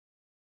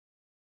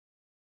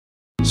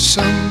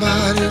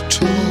Somebody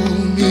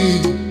told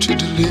me to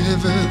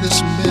deliver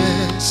this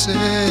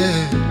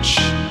message.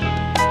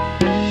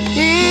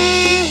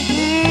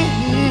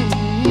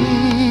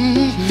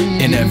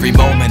 In every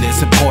moment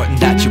it's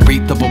important that you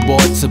reap the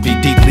rewards. So be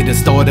deeply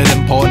distorted,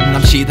 important.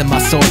 I'm sheathing my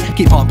sword,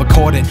 keep on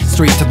recording.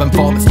 Streets of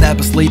informants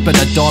never sleep in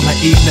a dormant.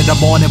 Evening to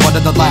morning, one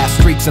of the last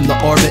streaks in the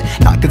orbit.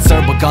 Not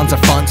concerned what guns or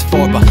funds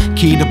for, but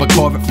key to a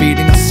corporate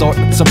feeding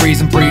assortment. Some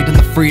reason breeding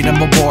the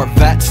freedom of war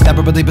vets.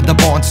 Never believing the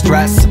born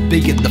stress of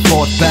being the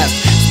fourth best.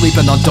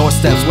 Sleeping on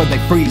doorsteps where they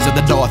freeze in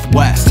the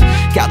northwest.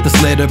 Got this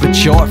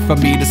literature for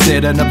me to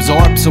sit and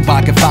absorb, so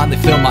I can finally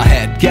fill my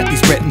head, get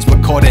these writtens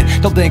recorded.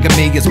 Don't think of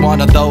me as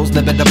one of those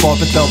living the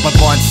orbit, though my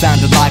voice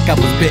sounded like I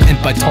was bitten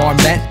by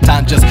torment.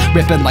 Time just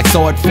ripping like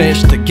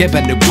swordfish to give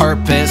a new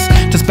purpose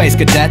to space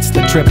cadets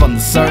that trip on the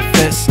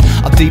surface.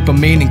 A deeper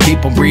meaning,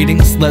 keep on reading,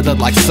 slither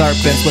like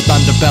serpents with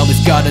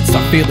underbellies gutted,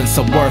 start feeling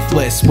so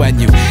worthless. When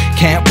you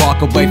can't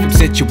walk away from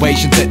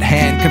situations at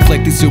hand,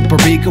 conflicting super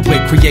ego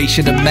with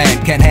creation of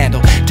man can't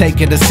handle.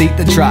 Taking a seat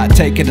then try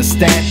taking a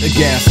stand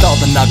against all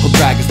the knuckle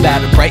draggers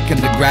that are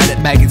breaking the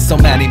granite, making so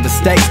many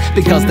mistakes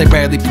because they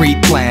rarely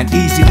pre-plan.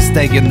 Easy to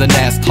stay in the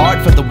nest,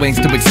 hard for the wings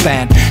to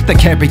expand. They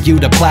carry you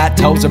to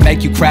plateaus or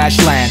make you crash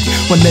land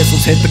when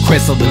missiles hit the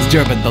chrysalids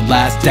during the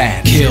last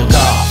dance. Killed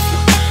off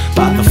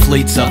by the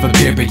fleets of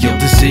imperial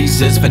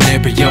diseases,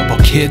 venereal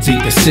kids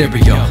eat the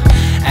cereal.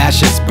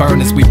 Ashes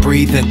burn as we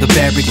breathe in the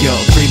burial.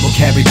 Dream will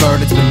carry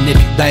burdens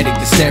manipulating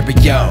the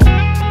stereo.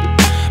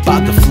 By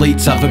the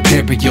fleets of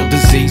imperial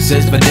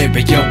diseases,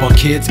 venereal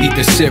kids eat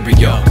their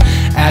cereal.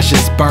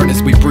 Ashes burn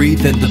as we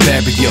breathe in the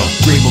burial.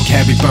 Dream will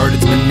carry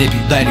burdens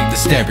manipulating the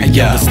stereo.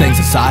 There's things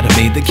inside of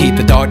me that keep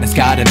the darkness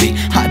guiding me,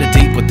 hiding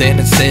deep within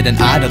and sitting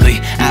idly,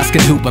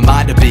 asking who am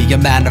I to be a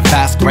man of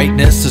fast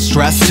greatness or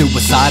stress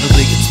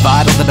suicidally. It's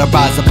vital that I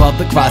rise above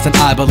the cries and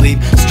I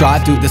believe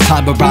strive through this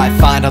time where I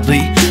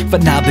finally.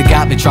 But now they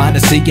got me trying to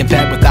see in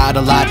bed without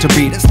a light to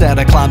read. Instead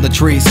I climb the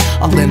trees,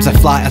 on limbs I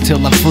fly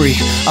until I'm free.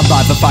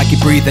 Alive if I keep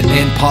breathing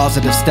in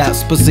positive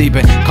steps,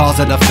 perceiving cause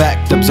and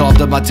effect.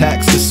 Absorbed in my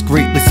text,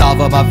 discreetly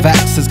solve all my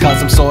vexes, cause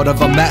I'm sort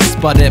of a mess.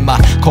 But in my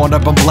corner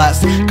I'm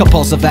blessed,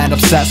 compulsive and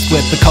obsessed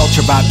with the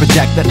culture I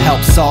project that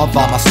helps solve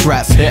all my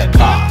stress.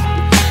 Hip-hop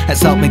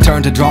has helped me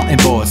turn to drawing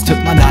boards.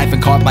 Took my knife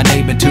and carved my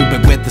name into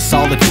it with the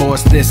solid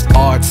force. This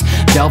art's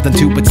delved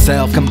into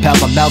itself,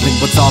 compelled by melding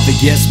what's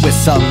obvious with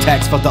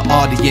subtext for the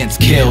audience.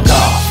 Killed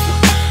off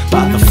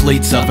by the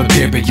fleets of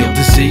imperial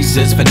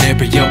diseases,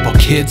 venereal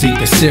kids eat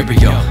their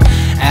cereal.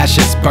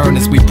 Ashes burn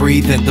as we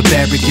breathe in the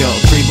burial.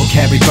 Dream will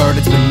carry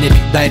burdens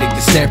manipulating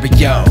the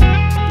stereo.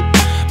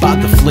 By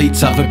the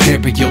fleets of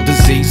imperial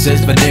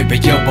diseases,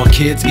 venereal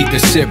kids eat their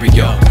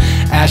cereal.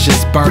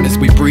 Ashes burn as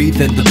we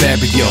breathe in the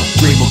burial.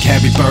 Dream will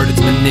carry burdens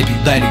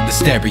manipulating the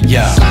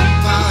stereo.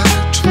 Somebody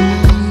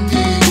told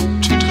me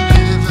to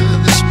deliver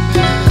this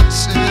message.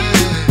 Somebody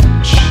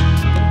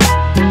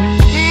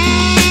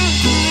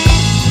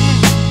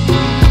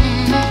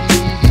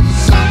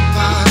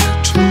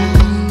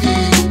told me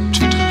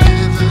to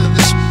deliver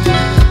this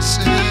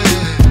message.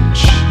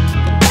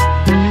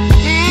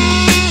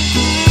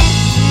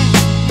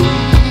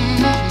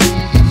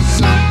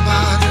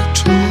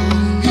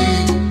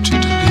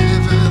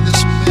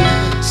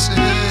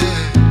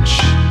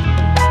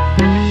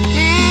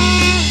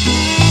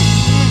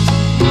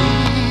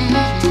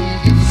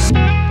 told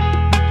me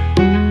to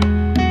deliver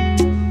this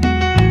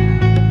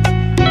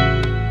message.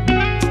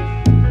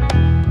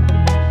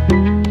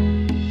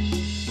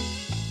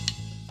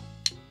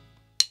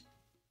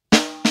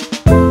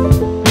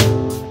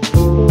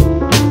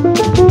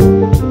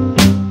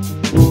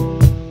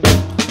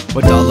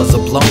 Where dollars are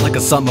blown like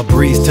a summer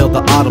breeze till the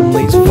autumn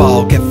leaves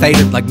fall, get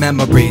faded like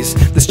memories.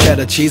 This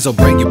cheddar cheese will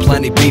bring you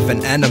plenty beef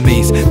and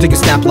enemies till you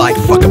snap like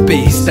fuck a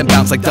beast and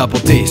bounce like double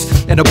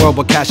D's. In a world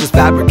where cash is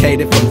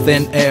fabricated from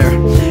thin air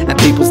and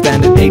people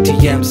stand at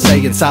ATMs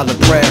saying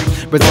silent prayer,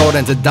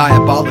 resorting to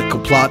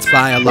diabolical plots.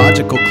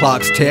 Biological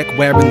clocks tick,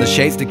 wearing the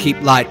shades to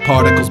keep light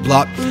particles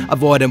blocked,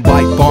 avoiding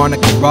white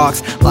barnacle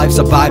rocks. Life's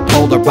a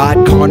bipolar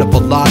ride,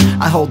 carnival lot.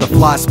 I hold a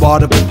fly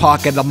swatter with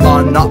pocket of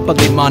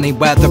monopoly money,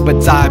 whether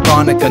it's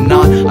ironic or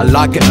not. I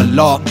like it a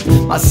lot.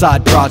 My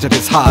side project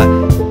is hot.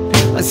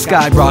 Like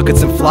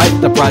skyrockets in flight,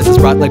 the price is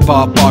right like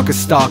Bob Barker's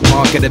stock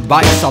market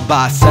advice. I'll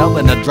buy, sell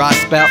in a dry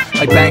spell,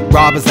 like bank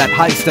robbers that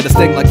heist at a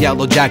sting like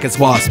yellow jackets,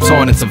 wasps,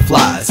 hornets and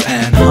flies,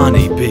 and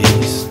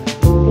honeybees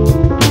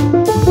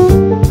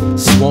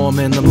swarm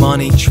in the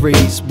money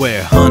trees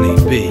where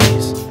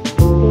honeybees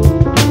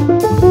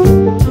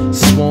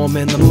swarm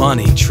in the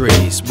money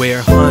trees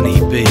where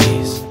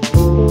honeybees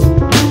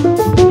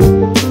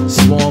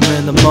swarm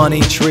in the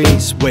money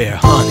trees where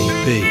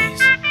honeybees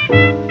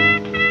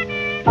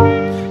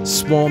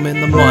swarm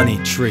in the money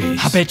trees.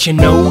 I bet you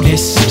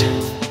noticed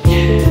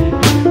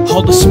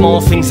all the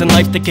small things in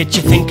life that get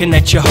you thinking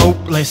that you're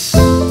hopeless.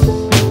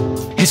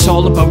 It's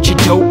all about your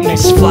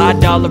dopeness, fly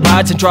dollar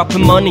rides and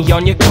dropping money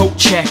on your coat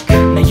check.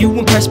 Now you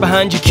impress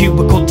behind your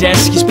cubicle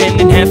desk, you're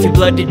spending half your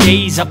bloody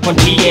days up on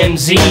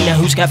TMZ. Now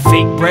who's got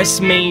fake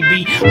breasts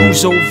maybe,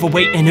 who's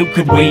overweight and who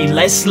could weigh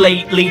less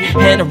lately.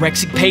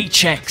 Anorexic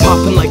paychecks,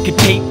 popping like a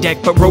tape deck,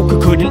 but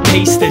Roku couldn't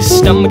taste this.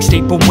 Stomach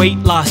staple weight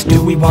loss,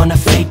 do we wanna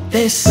fake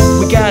this?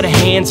 We got our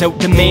hands out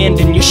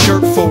demanding your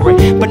shirt for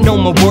it, but no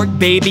more work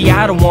baby,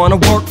 I don't wanna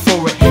work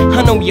for it.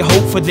 I know you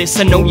hope for this,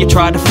 I know you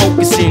try to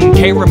focus in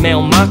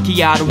caramel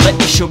macchiato, let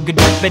the sugar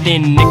drip it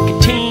in.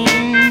 Nicotine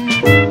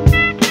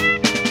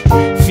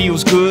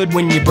feels good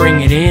when you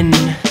bring it in.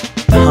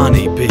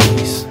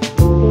 Honeybees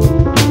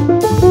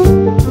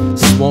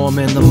swarm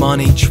in the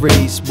money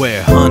trees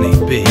where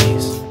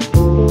honeybees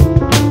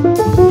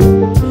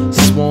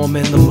swarm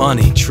in the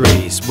money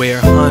trees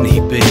where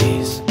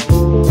honeybees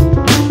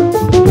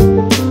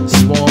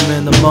swarm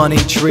in the money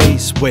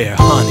trees where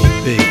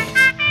honeybees.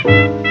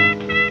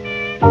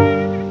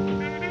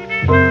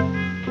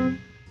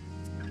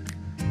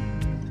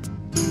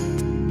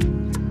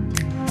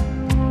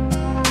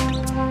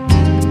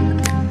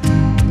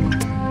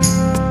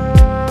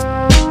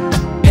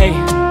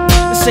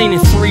 This ain't in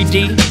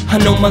 3D, I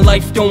know my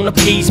life don't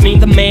appease me.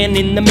 The man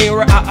in the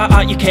mirror,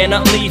 you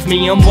cannot leave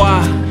me. And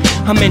why?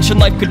 I mentioned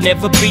life could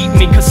never beat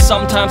me, cause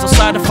sometimes I'll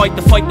decide to fight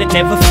the fight that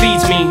never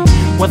feeds me.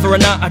 Whether or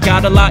not I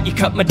got a lot, you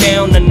cut me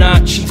down a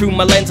notch. And through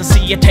my lens I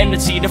see a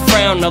tendency to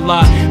frown a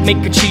lot.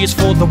 Making cheers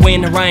for the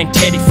winner, I ain't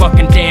Teddy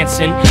fucking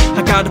dancing.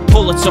 I got a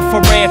Pulitzer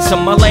for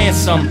ransom, I'll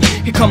some.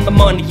 Here come the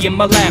money in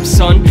my lap,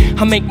 son.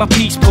 I make my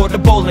peace, put a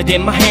bullet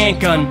in my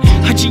handgun.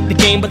 I cheat the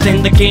game, but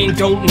then the game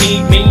don't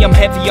need me. I'm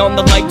heavy on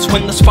the lights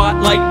when the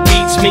spotlight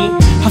beats me.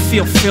 I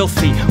feel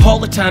filthy, all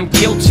the time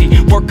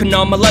guilty. Working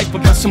on my life,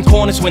 but got some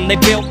corners when they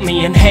built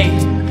me. And hey,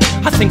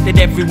 I think that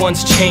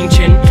everyone's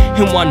changing.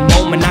 In one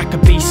moment I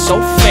could be so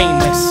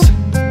famous.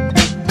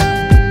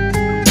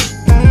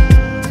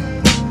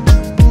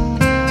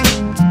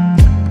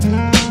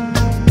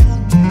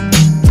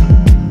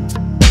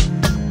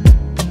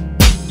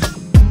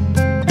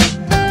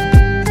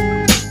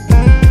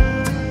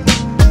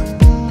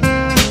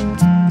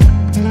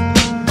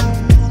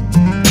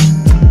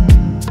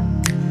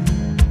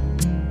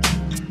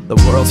 The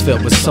world's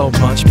filled with so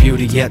much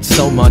beauty, yet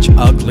so much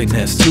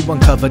ugliness. To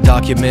uncover,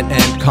 document,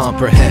 and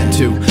comprehend.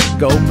 To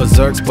go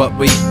berserk's what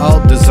we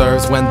all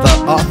deserve when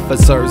the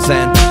officers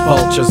and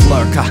vultures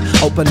lurk. I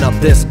open up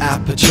this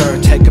aperture,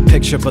 take a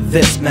picture of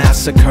this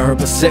massacre.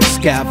 But six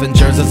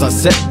scavengers as I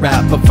sit,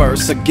 rap a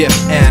verse, a gift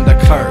and a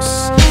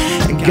curse.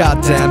 And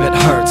goddamn it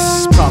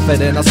hurts.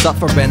 Profiting or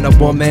suffering, a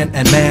woman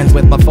and man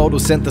with my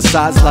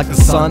photosynthesized like the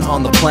sun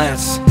on the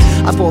plants.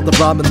 I pour the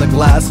rum in the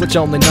glass, which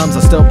only numbs, I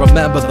still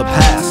remember the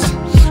past.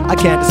 I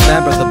can't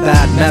dismember the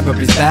bad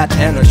memories, bad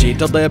energy.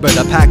 Delivered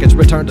a package,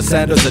 returned to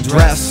sender's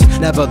address.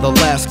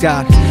 Nevertheless,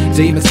 got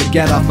demons to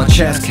get off my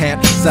chest.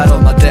 Can't settle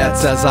my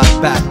debts as I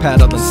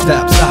backpedal the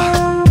steps.